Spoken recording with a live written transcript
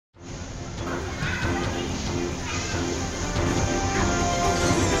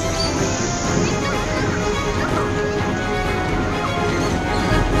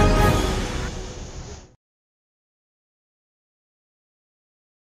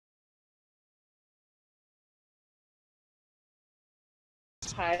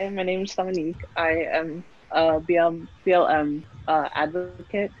Hi, my name is Dominique. I am a BLM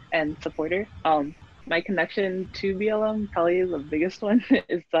advocate and supporter. My connection to BLM, probably the biggest one,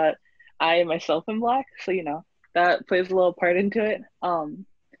 is that I myself am Black, so that plays a little part into it.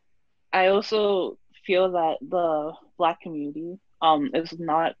 I also feel that the Black community is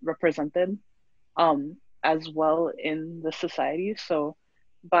not represented as well in the society. So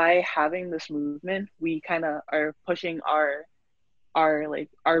by having this movement, we kind of are pushing our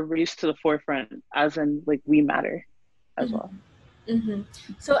race to the forefront, as in like we matter as well. Mm-hmm.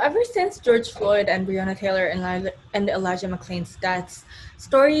 So ever since George Floyd and Breonna Taylor and Elijah McClain's deaths,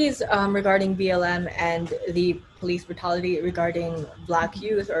 stories regarding BLM and the police brutality regarding Black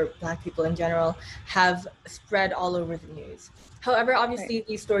youth or Black people in general have spread all over the news. However, Right. obviously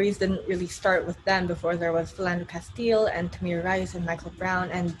these stories didn't really start with them. Before there was Philando Castile and Tamir Rice and Michael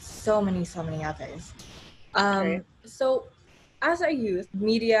Brown and so many others. Right. So as a youth,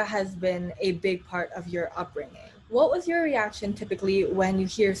 media has been a big part of your upbringing. What was your reaction typically when you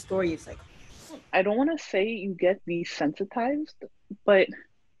hear stories like? I don't want to say you get desensitized, but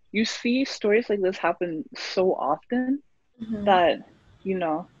you see stories like this happen so often Mm-hmm. that, you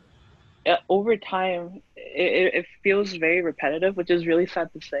know, over time, it feels very repetitive, which is really sad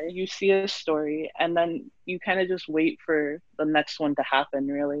to say. You see a story and then you kind of just wait for the next one to happen,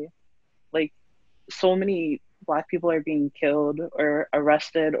 really. Like, so many Black people are being killed or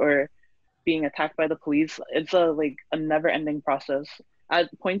arrested or being attacked by the police. It's a never ending process. At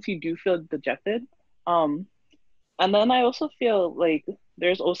points you do feel dejected. Um and then I also feel like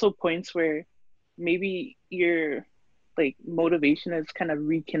there's also points where maybe your like motivation is kind of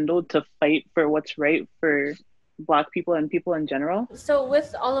rekindled to fight for what's right for Black people and people in general. So,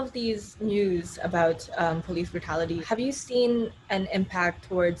 with all of these news about police brutality, have you seen an impact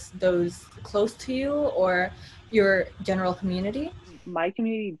towards those close to you or your general community? My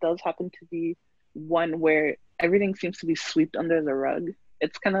community does happen to be one where everything seems to be swept under the rug.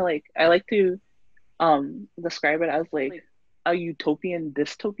 It's kind of like I like to describe it as like a utopian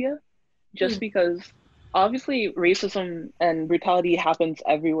dystopia, just Mm. because obviously racism and brutality happens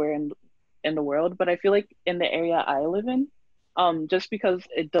everywhere in the world, but I feel like in the area I live in, just because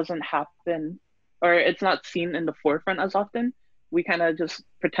it doesn't happen or it's not seen in the forefront as often, we kind of just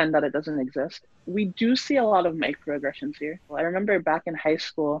pretend that it doesn't exist. We do see a lot of microaggressions here. I remember back in high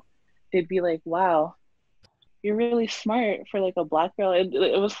school, they'd be like, wow, you're really smart for like a Black girl.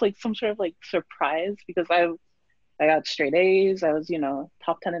 It was like some sort of like surprise because I got straight A's. I was,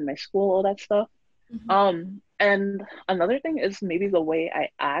 top 10 in my school, all that stuff. And another thing is maybe the way I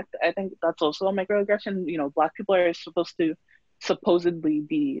act. I think that's also a microaggression. Black people are supposed to supposedly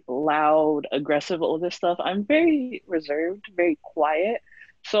be loud, aggressive, all this stuff. I'm very reserved, very quiet.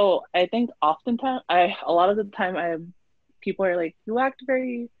 So I think oftentimes a lot of the time people are like, you act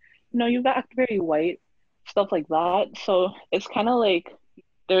very white, stuff like that. So it's kind of like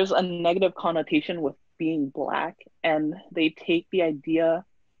there's a negative connotation with being Black, and they take the idea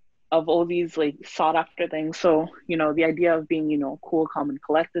of all these like sought after things. So, the idea of being, cool, calm, and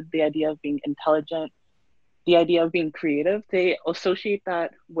collected, the idea of being intelligent, the idea of being creative, they associate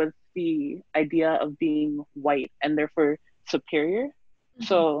that with the idea of being white and therefore superior. Mhm.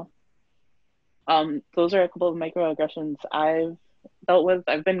 So, those are a couple of microaggressions I've dealt with.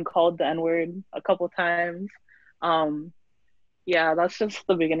 I've been called the N word a couple times. Um, yeah, that's just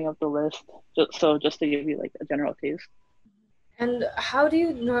the beginning of the list. Just to give you like a general taste. And how do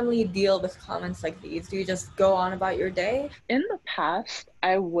you normally deal with comments like these? Do you just go on about your day? In the past,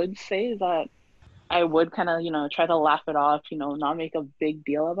 I would say that I would kind of, try to laugh it off, not make a big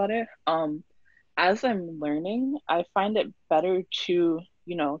deal about it. As I'm learning, I find it better to,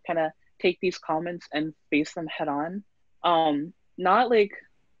 kind of take these comments and face them head on. Not like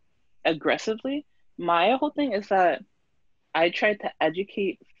aggressively. My whole thing is that I try to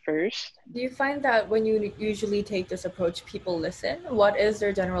educate first. Do you find that when you usually take this approach, people listen? What is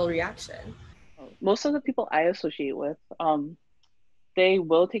their general reaction? Most of the people I associate with, they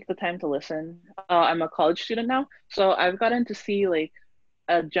will take the time to listen. I'm a college student now, so I've gotten to see like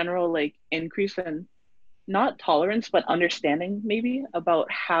a general like increase in not tolerance but understanding maybe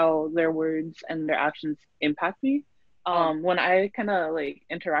about how their words and their actions impact me. When I kind of like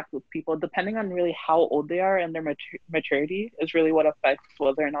interact with people, depending on really how old they are and their maturity is really what affects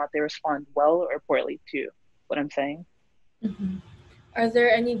whether or not they respond well or poorly to what I'm saying. Mm-hmm. Are there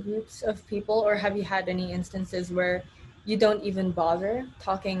any groups of people, or have you had any instances where you don't even bother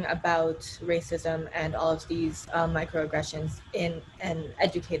talking about racism and all of these microaggressions in an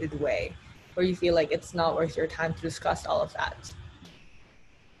educated way, where you feel like it's not worth your time to discuss all of that?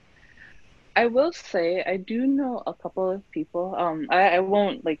 I will say I do know a couple of people. I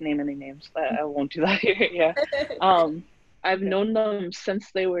won't like name any names. I won't do that here. Yeah. Um, I've Okay. known them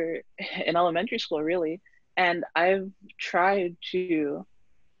since they were in elementary school, really, and I've tried to,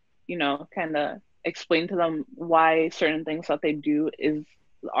 kind of explain to them why certain things that they do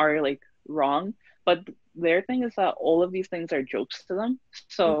are like wrong. But their thing is that all of these things are jokes to them.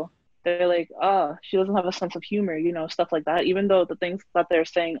 So they're like, oh, she doesn't have a sense of humor, stuff like that. Even though the things that they're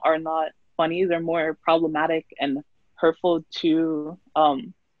saying are not funny, they're more problematic and hurtful to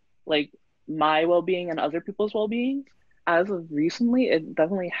like my well-being and other people's well-being. As of recently, it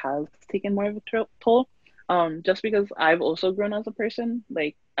definitely has taken more of a toll. Just because I've also grown as a person.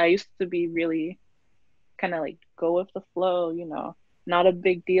 Like I used to be really kind of like go with the flow, not a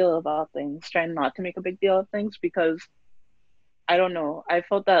big deal about things, trying not to make a big deal of things because I don't know. I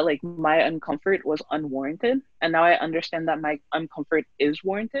felt that like my uncomfort was unwarranted, and now I understand that my uncomfort is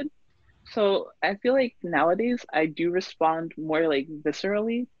warranted. So I feel like nowadays I do respond more like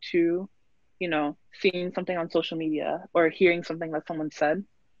viscerally to, seeing something on social media or hearing something that someone said.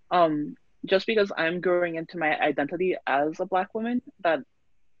 Um, just because I'm growing into my identity as a Black woman,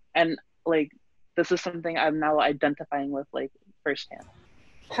 and like this is something I'm now identifying with like firsthand.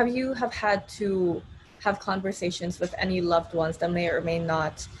 Have you have had to have conversations with any loved ones that may or may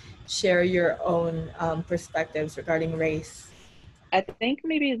not share your own perspectives regarding race? I think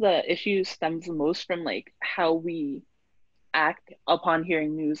maybe the issue stems most from like how we act upon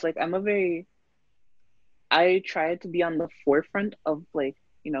hearing news. Like I try to be on the forefront of like,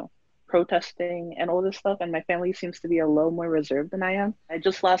 protesting and all this stuff, and my family seems to be a little more reserved than I am. I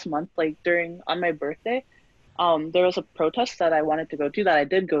just last month, like during on my birthday, there was a protest that I wanted to go to that I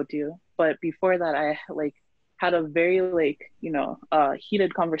did go to, but before that I like had a very like,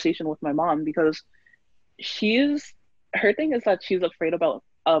 heated conversation with my mom because she's her thing is that she's afraid about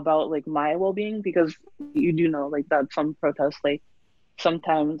like my well-being because you do know like that some protests like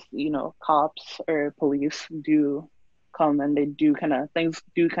sometimes cops or police do come and they do kind of things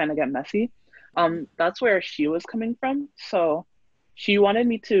do kind of get messy. That's where she was coming from, so she wanted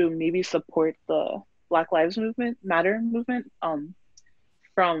me to maybe support the Black Lives Movement Matter movement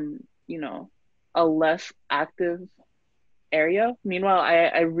from a less active area. Meanwhile,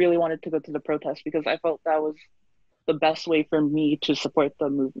 I really wanted to go to the protest because I felt that was the best way for me to support the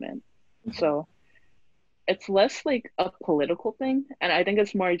movement. So it's less like a political thing, and I think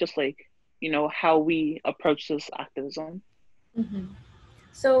it's more just like, how we approach this activism. Mm-hmm.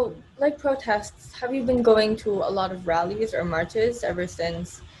 So, like protests, have you been going to a lot of rallies or marches ever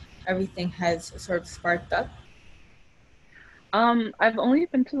since everything has sort of sparked up? I've only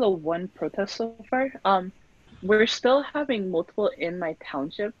been to the one protest so far. We're still having multiple in my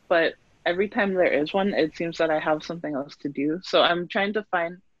township, but every time there is one, it seems that I have something else to do. So I'm trying to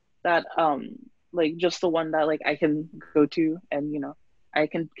find that like just the one that like I can go to and I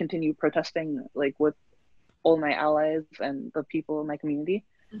can continue protesting like with all my allies and the people in my community.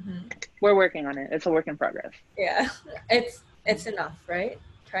 Mm-hmm. We're working on it. It's a work in progress. Yeah, it's enough, right?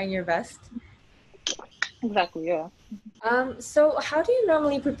 Trying your best. Exactly, yeah. So how do you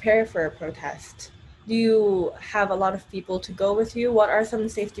normally prepare for a protest? Do you have a lot of people to go with you? What are some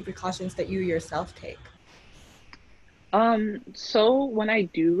safety precautions that you yourself take? So when I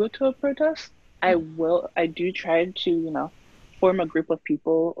do go to a protest, I do try to, form a group of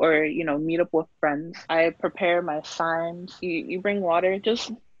people or, meet up with friends. I prepare my signs. You bring water,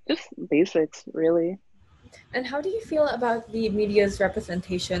 just basics, really. And how do you feel about the media's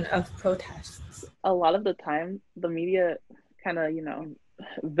representation of protests? A lot of the time, the media kind of,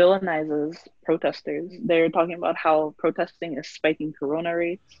 villainizes protesters. They're talking about how protesting is spiking corona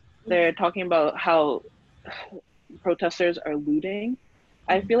rates. They're talking about how protesters are looting.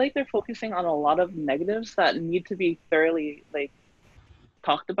 I feel like they're focusing on a lot of negatives that need to be thoroughly like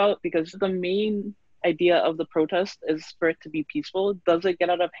talked about because the main idea of the protest is for it to be peaceful. Does it get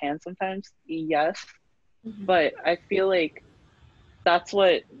out of hand sometimes? Yes, Mm-hmm. but I feel like that's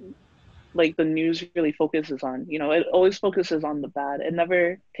what like the news really focuses on. It always focuses on the bad. It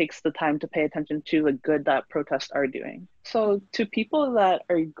never takes the time to pay attention to the good that protests are doing. So to people that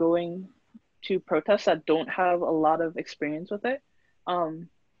are going to protests that don't have a lot of experience with it, um,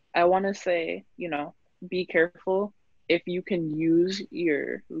 I want to say, be careful if you can use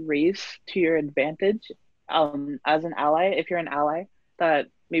your race to your advantage, as an ally, if you're an ally that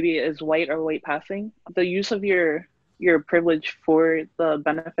maybe is white or white passing, the use of your privilege for the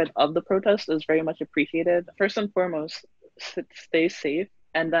benefit of the protest is very much appreciated. First and foremost, stay safe,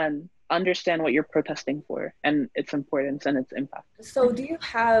 and then understand what you're protesting for and its importance and its impact. So, do you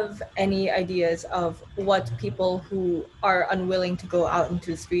have any ideas of what people who are unwilling to go out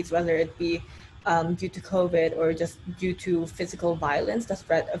into the streets, whether it be due to COVID or just due to physical violence, the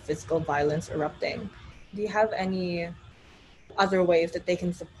threat of physical violence erupting, do you have any other ways that they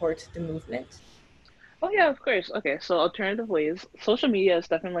can support the movement? Oh yeah, of course. Okay, so alternative ways. Social media is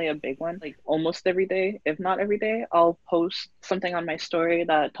definitely a big one. Like almost every day, if not every day, I'll post something on my story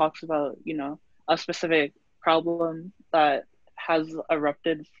that talks about, a specific problem that has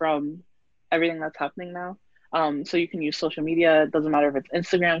erupted from everything that's happening now. So you can use social media. It doesn't matter if it's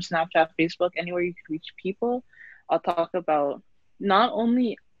Instagram, Snapchat, Facebook, anywhere you can reach people. I'll talk about not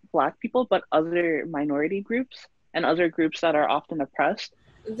only Black people, but other minority groups and other groups that are often oppressed.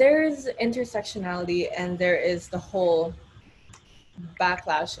 There's intersectionality and there is the whole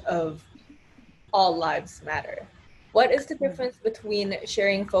backlash of all lives matter. What is the difference between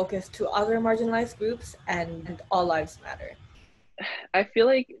sharing focus to other marginalized groups and all lives matter? I feel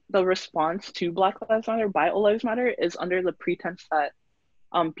like the response to Black Lives Matter by All Lives Matter is under the pretense that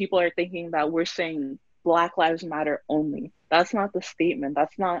people are thinking that we're saying Black Lives Matter only. That's not the statement.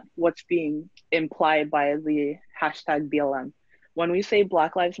 That's not what's being implied by the hashtag BLM. When we say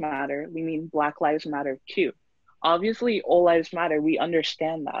Black Lives Matter, we mean Black Lives Matter too. Obviously, all lives matter. We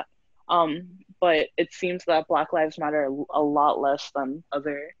understand that. But it seems that Black Lives Matter a lot less than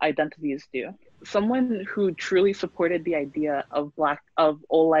other identities do. Someone who truly supported the idea of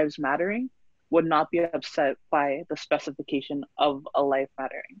all lives mattering would not be upset by the specification of a life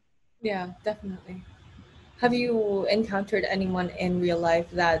mattering. Yeah, definitely. Have you encountered anyone in real life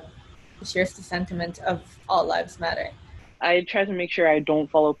that shares the sentiment of all lives matter? I try to make sure I don't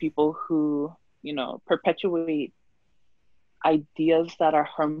follow people who, perpetuate ideas that are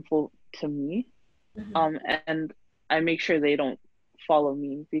harmful to me. Mm-hmm. Um, and I make sure they don't follow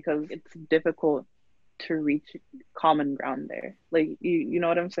me because it's difficult to reach common ground there. Like you know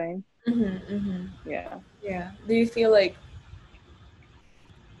what I'm saying? Mm-hmm, mm-hmm. Yeah. Yeah. Do you feel like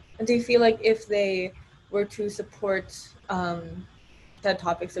if they were to support said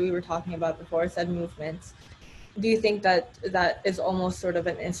topics that we were talking about before, said movements, do you think that that is almost sort of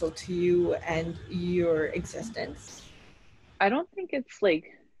an insult to you and your existence? I don't think it's like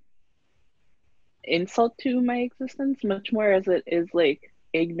insult to my existence, much more as it is like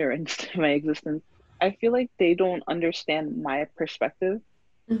ignorance to my existence. I feel like they don't understand my perspective.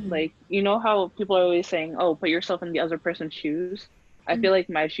 Mm-hmm. Like, you know how people are always saying, oh, put yourself in the other person's shoes? I Mm-hmm. feel like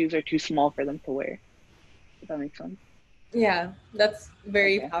my shoes are too small for them to wear, if that makes sense. Yeah, that's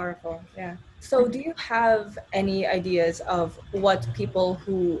very Okay. powerful. Yeah. So, do you have any ideas of what people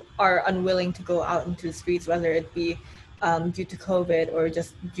who are unwilling to go out into the streets, whether it be due to COVID or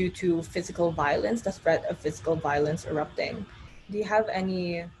just due to physical violence, the threat of physical violence erupting, do you have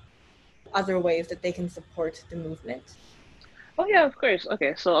any other ways that they can support the movement? Oh yeah, of course.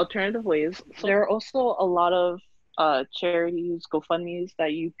 Okay, so alternative ways. So there are also a lot of charities, GoFundMe's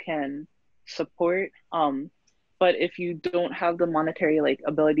that you can support. But if you don't have the monetary like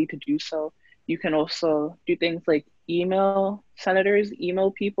ability to do so, you can also do things like email senators,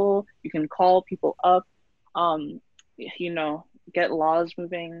 email people. You can call people up. Um, you know, get laws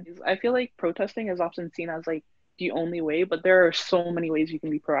moving. I feel like protesting is often seen as like the only way, but there are so many ways you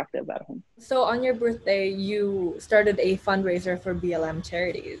can be proactive at home. So, on your birthday, you started a fundraiser for BLM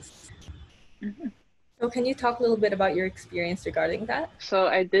charities. Mhm. So, can you talk a little bit about your experience regarding that? So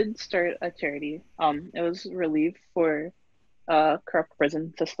I did start a charity. It was relief for corrupt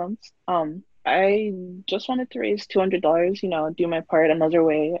prison systems. I just wanted to raise $200, do my part. Another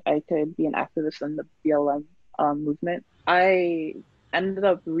way I could be an activist in the BLM movement. I ended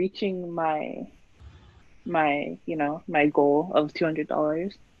up reaching my goal of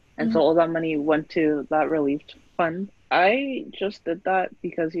 $200, and so Mm-hmm. all that money went to that relief fund. I just did that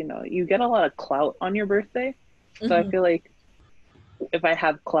because you get a lot of clout on your birthday, so I Mm-hmm. feel like if I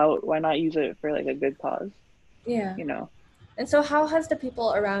have clout, why not use it for like a good cause? Yeah. You know. And so, how has the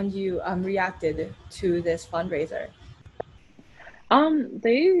people around you reacted to this fundraiser?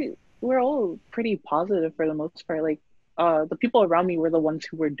 They were all pretty positive for the most part. Like, the people around me were the ones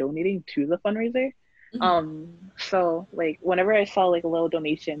who were donating to the fundraiser. Mm-hmm. So like whenever I saw like a little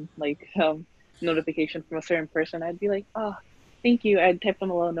donation, like notification from a certain person, I'd be like, oh, thank you. I'd type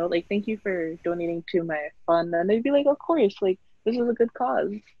them a little note, like, thank you for donating to my fund, and they'd be like, of course, like this is a good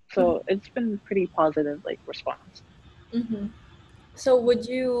cause. So it's been pretty positive, like response. Mm-hmm. So, would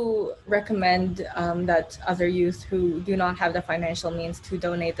you recommend that other youth who do not have the financial means to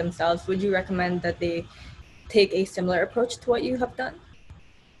donate themselves, would you recommend that they take a similar approach to what you have done?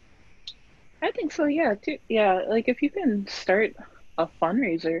 I think so, yeah, too. Yeah, like if you can start a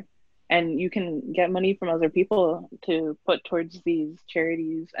fundraiser and you can get money from other people to put towards these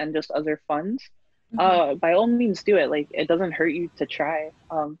charities and just other funds, by all means do it. Like it doesn't hurt you to try.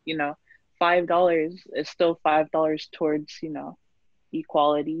 $5 is still $5 towards,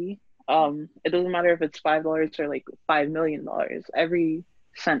 equality. It doesn't matter if it's $5 or like $5 million. Every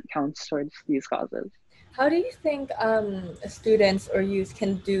cent counts towards these causes. How do you think students or youth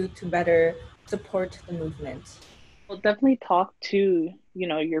can do to better support the movement? Well, definitely talk to,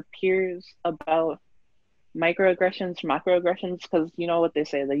 your peers about microaggressions, macroaggressions, because you know what they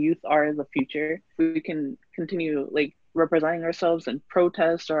say, the youth are the future. If we can continue like representing ourselves in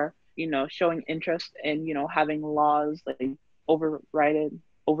protest or, showing interest in, having laws like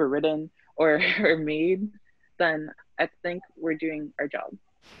overridden or, or made, then I think we're doing our job.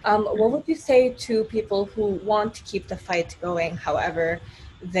 What would you say to people who want to keep the fight going, however,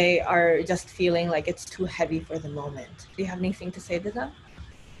 they are just feeling like it's too heavy for the moment? Do you have anything to say to them?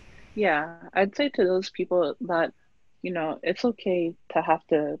 Yeah, I'd say to those people that, it's okay to have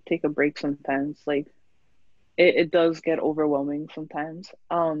to take a break sometimes. Like it does get overwhelming sometimes.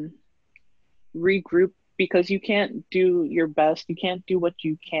 Regroup, because you can't do your best, you can't do what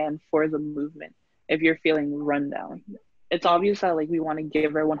you can for the movement if you're feeling run down. It's obvious that like we want to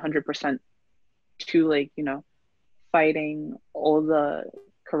give our 100% to like, fighting all the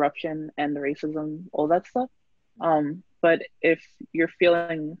corruption and the racism, all that stuff. But if you're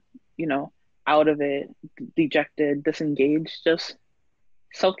feeling, you know, out of it, dejected, disengaged, just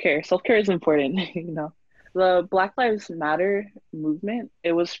self-care. Self-care is important, The Black Lives Matter movement,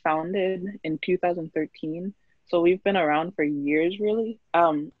 it was founded in 2013. So we've been around for years, really.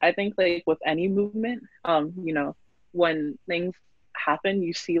 I think like with any movement, when things happen,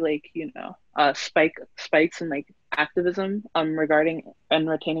 you see like, spikes in like activism regarding and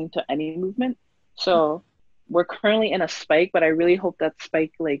retaining to any movement. So we're currently in a spike, but I really hope that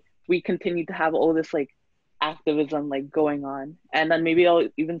spike like we continue to have all this like activism like going on, and then maybe I'll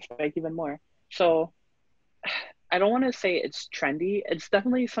even spike even more. So I don't want to say it's trendy. It's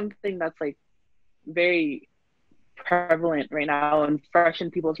definitely something that's like very prevalent right now and fresh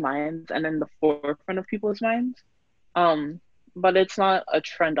in people's minds and in the forefront of people's minds. But it's not a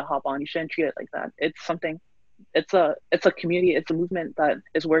trend to hop on. You shouldn't treat it like that. It's something. It's a community. It's a movement that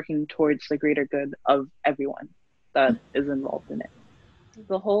is working towards the greater good of everyone that is involved in it.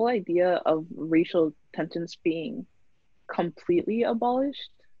 The whole idea of racial tensions being completely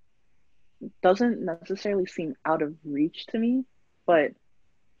abolished doesn't necessarily seem out of reach to me, but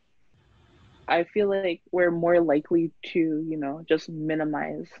I feel like we're more likely to, just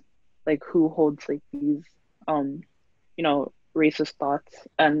minimize like who holds like these racist thoughts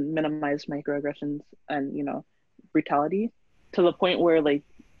and minimize microaggressions and, brutality to the point where like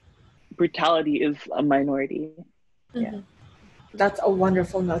brutality is a minority. Yeah. That's a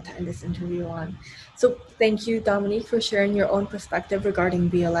wonderful note to end this interview on. So thank you, Dominique, for sharing your own perspective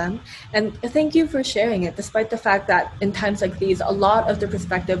regarding BLM. And thank you for sharing it, despite the fact that in times like these, a lot of the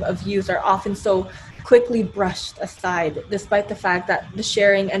perspective of youth are often so quickly brushed aside, despite the fact that the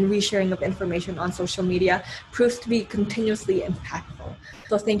sharing and resharing of information on social media proves to be continuously impactful.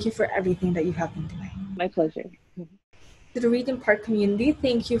 So thank you for everything that you have been doing. My pleasure. To the Regent Park community,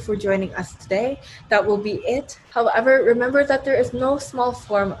 thank you for joining us today. That will be it. However, remember that there is no small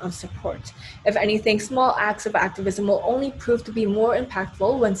form of support. If anything, small acts of activism will only prove to be more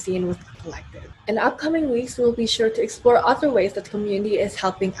impactful when seen with the collective. In upcoming weeks, we'll be sure to explore other ways that the community is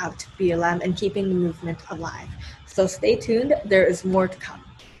helping out BLM and keeping the movement alive. So stay tuned, there is more to come.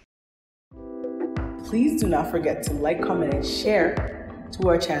 Please do not forget to like, comment, and share to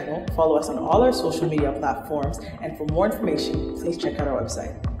our channel, follow us on all our social media platforms, and for more information, please check out our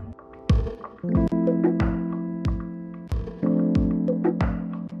website.